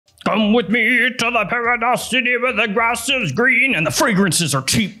Come with me to the paradise city where the grass is green and the fragrances are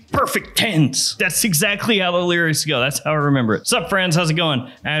cheap, perfect 10s. That's exactly how the lyrics go. That's how I remember it. What's up, friends? How's it going?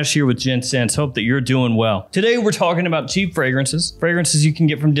 Ash here with Gents. Hope that you're doing well. Today, we're talking about cheap fragrances. Fragrances you can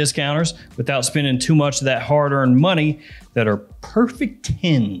get from discounters without spending too much of that hard-earned money that are perfect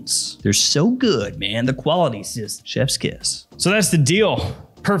 10s. They're so good, man. The quality's just chef's kiss. So that's the deal.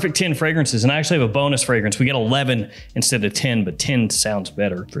 Perfect 10 fragrances, and I actually have a bonus fragrance. We get 11 instead of 10, but 10 sounds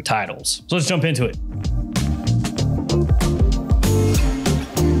better for titles. So let's jump into it.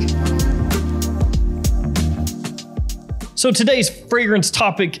 So today's fragrance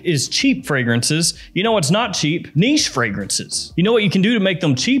topic is cheap fragrances. You know what's not cheap? Niche fragrances. You know what you can do to make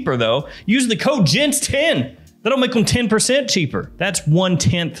them cheaper though? Use the code GENTS10. That'll make them 10% cheaper. That's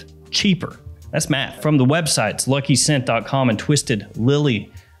 1/10 cheaper. That's math. From the websites, luckyscent.com and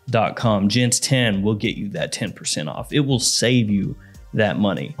twistedlily.com, Gents10 will get you that 10% off. It will save you that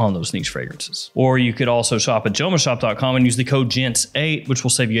money on those niche fragrances. Or you could also shop at jomashop.com and use the code GENTS8, which will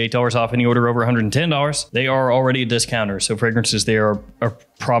save you $8 off any order over $110. They are already a discounter, so fragrances there are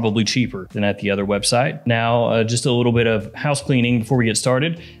probably cheaper than at the other website. Now, just a little bit of house cleaning before we get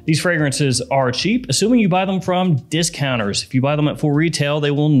started. These fragrances are cheap, assuming you buy them from discounters. If you buy them at full retail,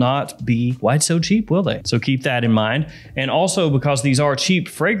 they will not be quite so cheap, will they? So keep that in mind. And also, because these are cheap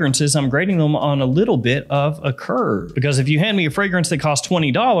fragrances, I'm grading them on a little bit of a curve. Because if you hand me a fragrance that costs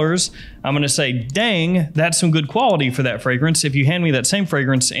 $20, I'm gonna say, dang, that's some good quality for that fragrance. If you hand me that same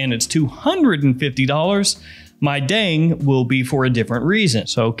fragrance and it's $250, my dang will be for a different reason.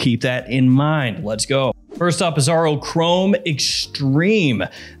 So keep that in mind. Let's go. First up is Azzaro Chrome Extreme.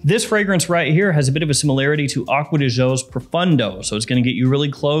 This fragrance right here has a bit of a similarity to Acqua di Gio's Profondo. So it's gonna get you really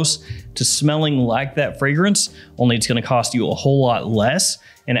close to smelling like that fragrance, only it's gonna cost you a whole lot less.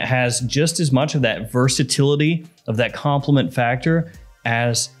 And it has just as much of that versatility of that complement factor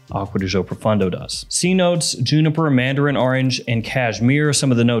as Acqua di Gio Profondo does. C notes, juniper, mandarin orange, and cashmere, some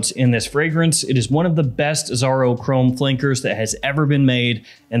of the notes in this fragrance. It is one of the best Azzaro Chrome flankers that has ever been made,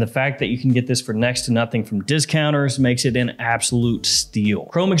 and the fact that you can get this for next to nothing from discounters makes it an absolute steal.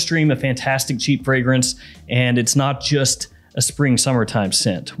 Chrome Extreme, a fantastic cheap fragrance, and it's not just a spring summertime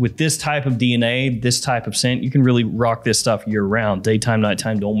scent. With this type of DNA, this type of scent, you can really rock this stuff year round. Daytime,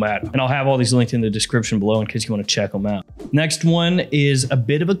 nighttime, don't matter. And I'll have all these linked in the description below in case you want to check them out. Next one is a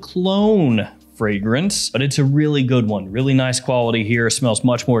bit of a cologne fragrance, but it's a really good one. Really nice quality here. It smells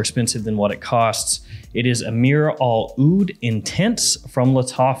much more expensive than what it costs. It is Amir Al Oud Intense from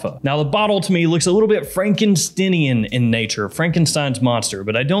Lattafa. Now the bottle to me looks a little bit Frankensteinian in nature, Frankenstein's monster,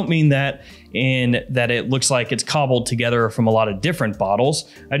 but I don't mean that in that it looks like it's cobbled together from a lot of different bottles.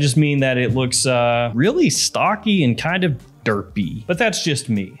 I just mean that it looks really stocky and kind of derpy, but that's just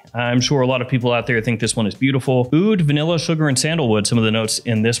me. I'm sure a lot of people out there think this one is beautiful. Oud, vanilla, sugar, and sandalwood, some of the notes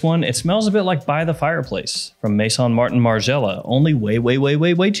in this one. It smells a bit like By the Fireplace from Maison Martin Margiela, only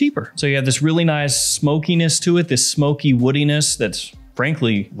way cheaper. So you have this really nice smokiness to it, this smoky woodiness that's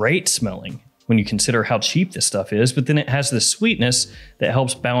frankly great smelling when you consider how cheap this stuff is, but then it has this sweetness that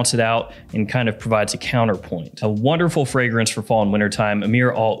helps balance it out and kind of provides a counterpoint. A wonderful fragrance for fall and wintertime.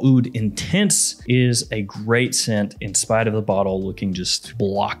 Amir Al Oud Intense is a great scent in spite of the bottle looking just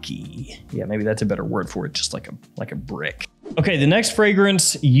blocky. Yeah, maybe that's a better word for it, just like a brick. Okay, the next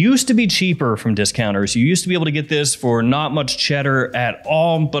fragrance used to be cheaper from discounters. You used to be able to get this for not much cheddar at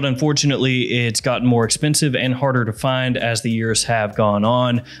all, but unfortunately it's gotten more expensive and harder to find as the years have gone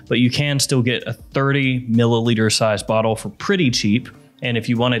on, but you can still get a 30 milliliter size bottle for pretty cheap. And if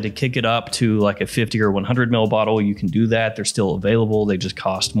you wanted to kick it up to like a 50 or 100 ml bottle, you can do that. They're still available. They just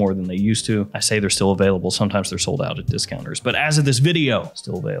cost more than they used to. I say they're still available. Sometimes they're sold out at discounters, but as of this video,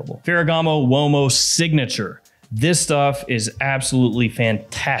 still available. Ferragamo Uomo Signature. This stuff is absolutely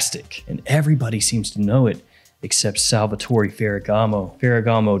fantastic, and everybody seems to know it except Salvatore Ferragamo.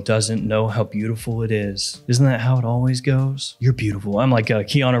 Ferragamo doesn't know how beautiful it is. Isn't that how it always goes? You're beautiful. I'm like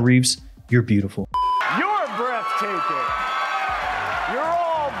Keanu Reeves. You're beautiful. You're breathtaking. You're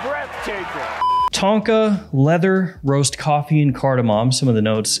all breathtaking. Tonka, leather, roast coffee, and cardamom, some of the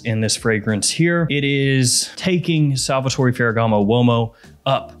notes in this fragrance here. It is taking Salvatore Ferragamo Uomo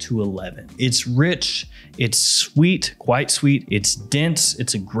up to 11. It's rich, it's sweet, quite sweet, it's dense,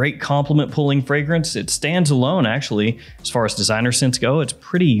 it's a great compliment pulling fragrance. It stands alone actually, as far as designer scents go. It's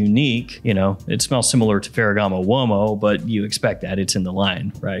pretty unique. You know, it smells similar to Ferragamo Uomo, but you expect that, it's in the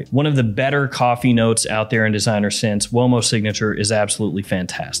line, right? One of the better coffee notes out there in designer scents. Uomo Signature is absolutely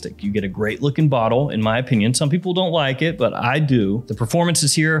fantastic. You get a great looking bottle, in my opinion. Some people don't like it, but I do. The performance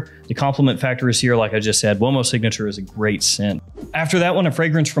is here, the compliment factor is here, like I just said. Uomo Signature is a great scent. After that one, a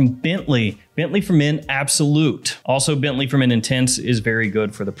fragrance from Bentley. Bentley for Men Absolute. Also, Bentley for Men Intense is very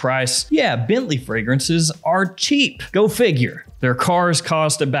good for the price. Yeah, Bentley fragrances are cheap. Go figure. Their cars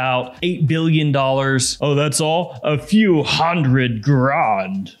cost about $8 billion. Oh, that's all? A few hundred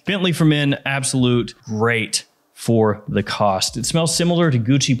grand. Bentley for Men Absolute, great for the cost. It smells similar to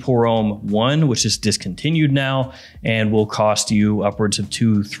Gucci Pour Homme 1, which is discontinued now and will cost you upwards of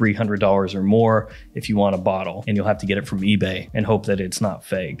 $200-300 or more if you want a bottle, and you'll have to get it from eBay and hope that it's not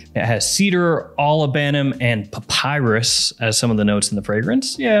fake. It has cedar, olibanum, and papyrus as some of the notes in the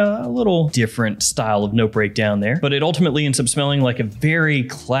fragrance. Yeah, a little different style of note breakdown there, but it ultimately ends up smelling like a very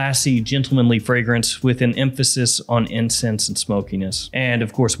classy, gentlemanly fragrance with an emphasis on incense and smokiness, and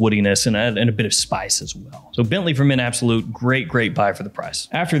of course woodiness and a bit of spice as well. So Bentley for Men Absolute, great buy for the price.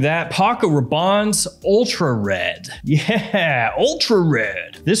 After that, Paco Rabanne's Ultra Red. Yeah, Ultra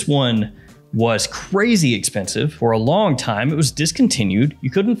Red. This one was crazy expensive for a long time. It was discontinued. You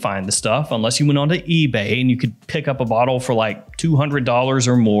couldn't find the stuff unless you went onto eBay, and you could pick up a bottle for like $200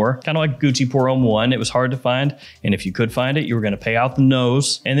 or more. Kind of like Gucci Pour Homme 1. It was hard to find, and if you could find it, you were gonna pay out the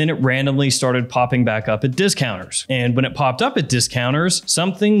nose. And then it randomly started popping back up at discounters. And when it popped up at discounters,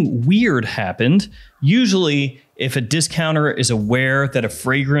 something weird happened. Usually, if a discounter is aware that a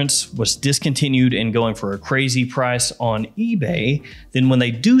fragrance was discontinued and going for a crazy price on eBay, then when they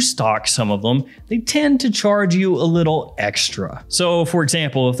do stock some of them, they tend to charge you a little extra. So for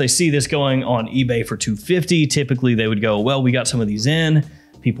example, if they see this going on eBay for $250, typically they would go, well, we got some of these in,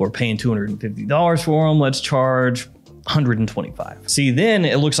 people are paying $250 for them, let's charge $125. See, then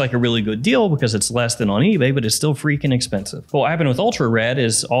it looks like a really good deal because it's less than on eBay, but it's still freaking expensive. But what happened with Ultra Red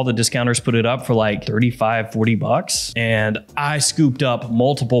is all the discounters put it up for like 35, 40 bucks. And I scooped up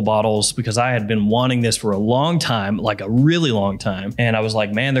multiple bottles because I had been wanting this for a long time, like a really long time. And I was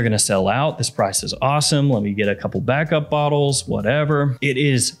like, man, they're gonna sell out. This price is awesome. Let me get a couple backup bottles, whatever. It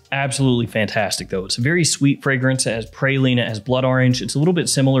is absolutely fantastic though. It's a very sweet fragrance. It has praline, it has blood orange. It's a little bit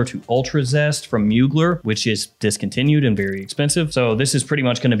similar to Ultra Zest from Mugler, which is discontinued and very expensive. So this is pretty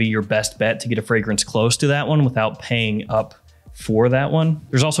much going to be your best bet to get a fragrance close to that one without paying up for that one.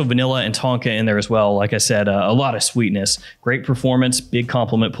 There's also vanilla and tonka in there as well. Like I said, a lot of sweetness, great performance, big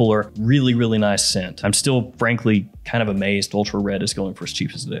compliment puller, really nice scent. I'm still frankly kind of amazed Ultra Red is going for as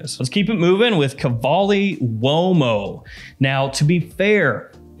cheap as it is. Let's keep it moving with Cavalli Uomo. Now, to be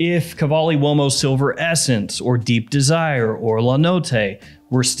fair, if Cavalli Uomo Silver Essence or Deep Desire or La Notte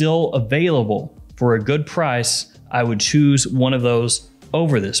were still available for a good price, I would choose one of those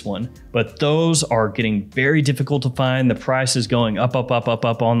over this one, but those are getting very difficult to find. The price is going up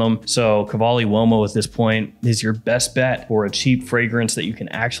on them. So Cavalli Uomo at this point is your best bet for a cheap fragrance that you can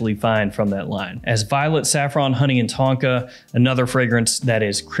actually find from that line. As Violet, Saffron, Honey, and Tonka, another fragrance that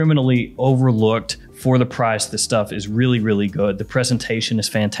is criminally overlooked. For the price, this stuff is really good. The presentation is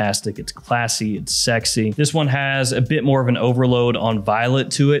fantastic. It's classy, it's sexy. This one has a bit more of an overload on violet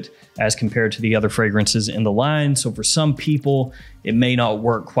to it as compared to the other fragrances in the line. So for some people, it may not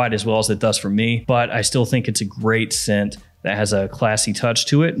work quite as well as it does for me, but I still think it's a great scent that has a classy touch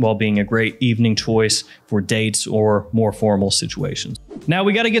to it while being a great evening choice for dates or more formal situations. Now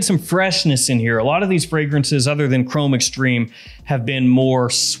we got to get some freshness in here. A lot of these fragrances, other than Chrome Extreme, have been more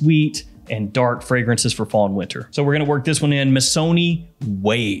sweet and dark fragrances for fall and winter. So we're gonna work this one in. Missoni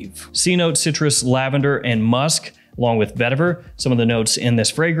Wave. C-note, citrus, lavender, and musk, along with vetiver. Some of the notes in this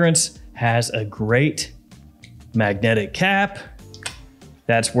fragrance has a great magnetic cap.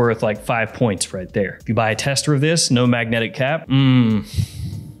 That's worth like 5 points right there. If you buy a tester of this, no magnetic cap,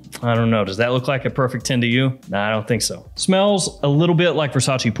 I don't know, does that look like a perfect 10 to you? Nah, I don't think so. Smells a little bit like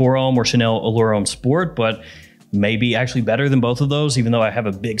Versace Pour Homme or Chanel Allure Homme Sport, but maybe actually better than both of those, even though I have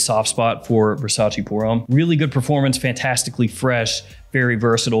a big soft spot for Versace Pour Homme. Really good performance, fantastically fresh, very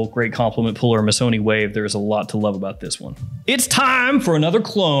versatile, great compliment puller, Missoni Wave. There's a lot to love about this one. It's time for another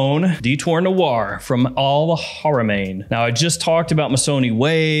clone, Detour Noir from Al Haramain. Now, I just talked about Missoni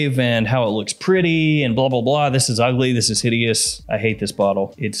Wave and how it looks pretty and blah, blah, blah. This is ugly, this is hideous. I hate this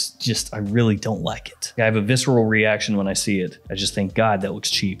bottle. It's just, I really don't like it. I have a visceral reaction when I see it. I just think, God, that looks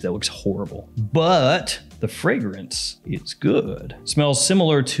cheap, that looks horrible. But the fragrance is good. Smells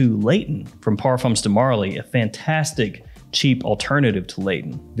similar to Layton from Parfums de Marly, a fantastic cheap alternative to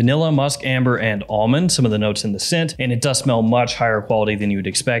Layton. Vanilla, musk, amber, and almond, some of the notes in the scent, and it does smell much higher quality than you would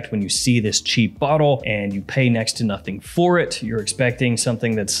expect when you see this cheap bottle and you pay next to nothing for it. You're expecting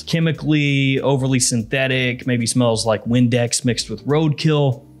something that's chemically overly synthetic, maybe smells like Windex mixed with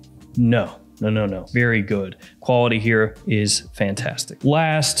roadkill. No. Very good. Quality here is fantastic.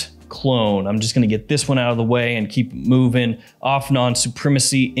 Last, clone. I'm just gonna get this one out of the way and keep moving. Off-Non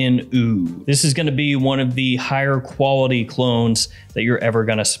Supremacy in Oud. This is gonna be one of the higher quality clones that you're ever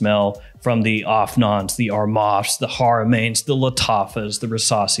gonna smell from the Off-Nons, the Armafs, the Haramains, the Latafas, the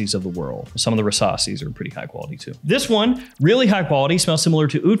Rasasis of the world. Some of the Rasasis are pretty high quality too. This one, really high quality, smells similar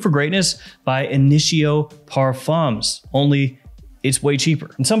to Oud for Greatness by Initio Parfums, only it's way cheaper.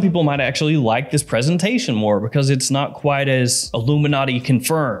 And some people might actually like this presentation more because it's not quite as Illuminati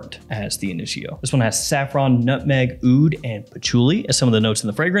confirmed as the Initio. This one has saffron, nutmeg, oud, and patchouli as some of the notes in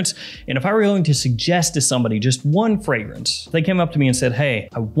the fragrance. And if I were going to suggest to somebody just one fragrance, they came up to me and said, hey,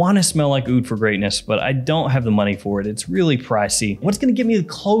 I want to smell like Oud for Greatness, but I don't have the money for it. It's really pricey. What's going to get me the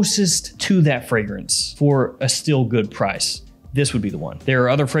closest to that fragrance for a still good price? This would be the one. There are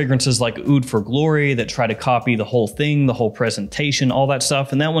other fragrances like Oud for Glory that try to copy the whole thing, the whole presentation, all that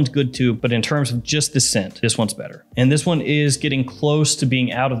stuff, and that one's good too, but in terms of just the scent, this one's better. And this one is getting close to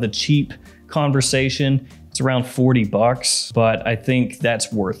being out of the cheap conversation. It's around 40 bucks, but I think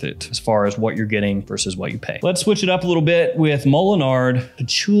that's worth it as far as what you're getting versus what you pay. Let's switch it up a little bit with Molinard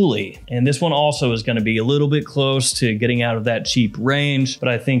Patchouli. And this one also is gonna be a little bit close to getting out of that cheap range, but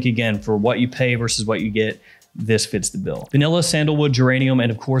I think again, for what you pay versus what you get, this fits the bill. Vanilla, sandalwood, geranium,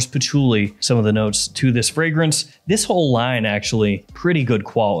 and of course patchouli, some of the notes to this fragrance. This whole line actually pretty good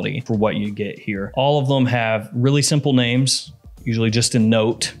quality for what you get here. All of them have really simple names, usually just a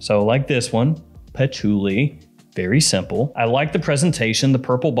note. So like this one, patchouli, very simple. I like the presentation. The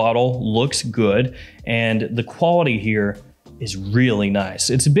purple bottle looks good, and the quality here is really nice.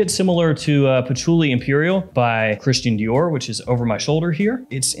 It's a bit similar to Patchouli Imperial by Christian Dior, which is over my shoulder here.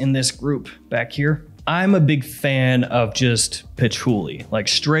 It's in this group back here. I'm a big fan of just patchouli, like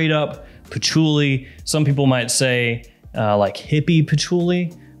straight up patchouli. Some people might say like hippie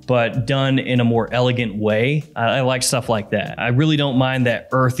patchouli, but done in a more elegant way. I like stuff like that. I really don't mind that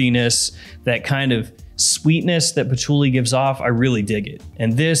earthiness, that kind of sweetness that patchouli gives off. I really dig it.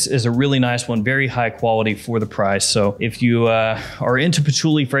 And this is a really nice one, very high quality for the price. So if you are into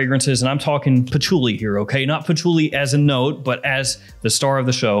patchouli fragrances, and I'm talking patchouli here, okay? Not patchouli as a note, but as the star of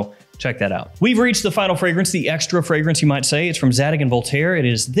the show, check that out. We've reached the final fragrance, the extra fragrance, you might say. It's from Zadig & Voltaire.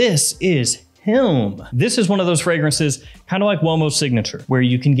 This is Him. This is one of those fragrances, kind of like Uomo's Signature, where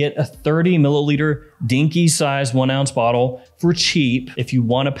you can get a 30 milliliter dinky size 1 ounce bottle for cheap. If you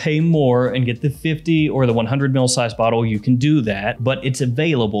want to pay more and get the 50 or the 100 ml size bottle, you can do that, but it's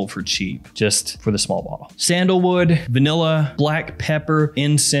available for cheap, just for the small bottle. Sandalwood, vanilla, black pepper,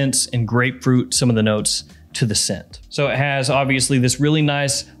 incense, and grapefruit, some of the notes to the scent. So it has obviously this really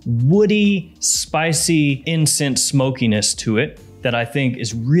nice woody, spicy incense smokiness to it that I think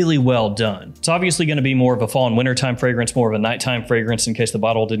is really well done. It's obviously gonna be more of a fall and wintertime fragrance, more of a nighttime fragrance in case the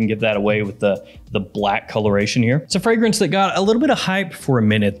bottle didn't give that away with the black coloration here. It's a fragrance that got a little bit of hype for a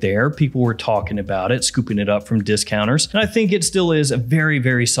minute there. People were talking about it, scooping it up from discounters. And I think it still is a very,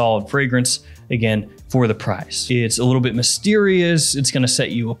 very solid fragrance, again, for the price. It's a little bit mysterious, it's gonna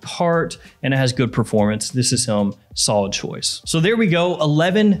set you apart, and it has good performance. This is Him, solid choice. So there we go,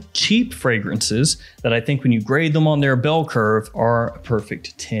 11 cheap fragrances that I think when you grade them on their bell curve are a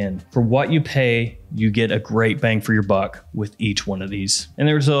perfect 10. For what you pay, you get a great bang for your buck with each one of these. And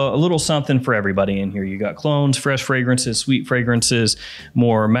there's a little something for everybody in here. You got clones, fresh fragrances, sweet fragrances,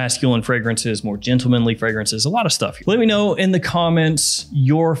 more masculine fragrances, more gentlemanly fragrances, a lot of stuff. Let me know in the comments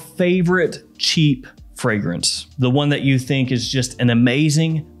your favorite cheap fragrance, the one that you think is just an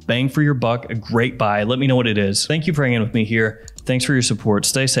amazing bang for your buck, a great buy. Let me know what it is. Thank you for hanging with me here. Thanks for your support.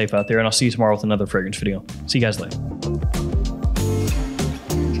 Stay safe out there, and I'll see you tomorrow with another fragrance video. See you guys later.